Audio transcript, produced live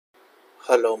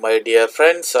Hello, my dear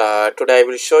friends. Today I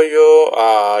will show you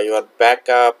your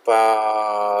backup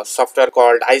software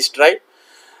called Icedrive.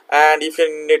 And if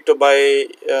you need to buy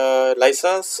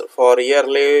license for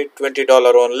yearly $20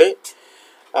 only,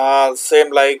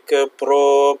 same like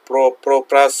Pro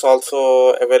Plus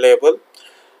also available.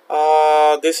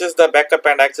 This is the backup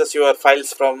and access your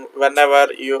files from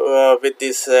whenever you with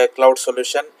this cloud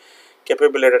solution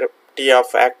capability of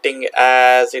acting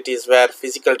as it is where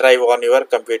physical drive on your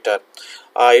computer.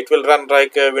 It will run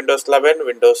like Windows 11,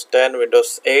 Windows 10,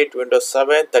 Windows 8, Windows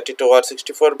 7, 32 or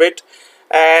 64-bit,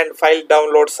 and file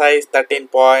download size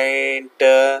 13.8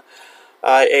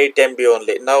 MB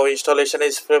only. Now installation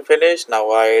is finished.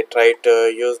 Now I try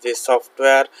to use this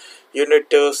software. You need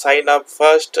to sign up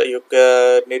first. You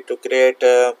need to create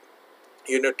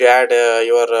you need to add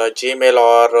your Gmail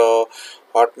or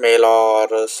Hotmail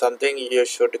or something. You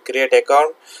should create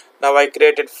account. Now I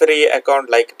created free account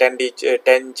like 10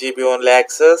 GB only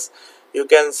access. You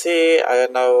can see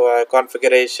now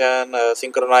configuration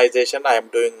synchronization I am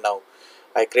doing now.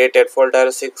 I created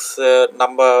folder 6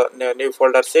 new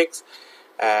folder 6,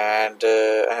 and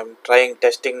I am trying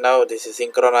testing now. This is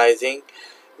synchronizing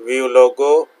view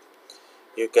logo.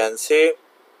 You can see.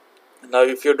 Now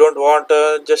if you don't want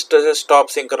just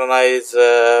stop synchronize,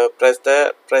 press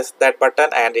that button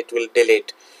and it will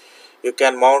delete. You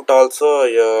can mount also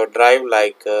your drive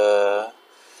like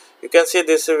you can see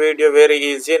this video very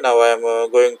easy. Now I am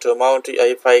going to mount.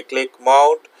 If I click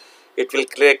mount, it will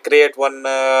create one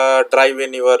drive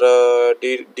in your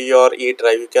D or E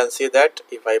drive. You can see that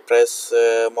if I press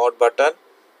mount button.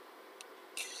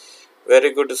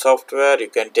 Very good software. You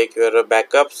can take your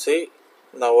backup. See,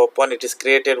 now open. It is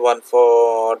created one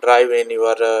for drive in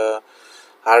your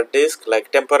hard disk like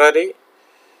temporary.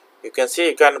 You can see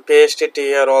you can paste it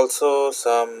here also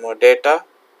some data.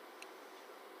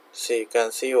 See, you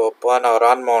can see open or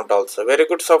unmount also. Very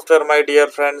good software, my dear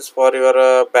friends, for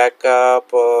your backup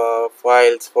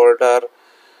files folder,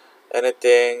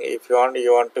 anything. If you want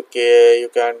to you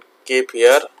can keep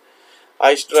here.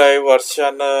 Icedrive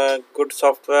version good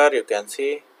software. You can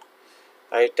see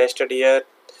I tested here.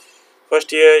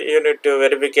 First, here you need to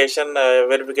verification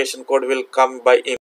code will come by email.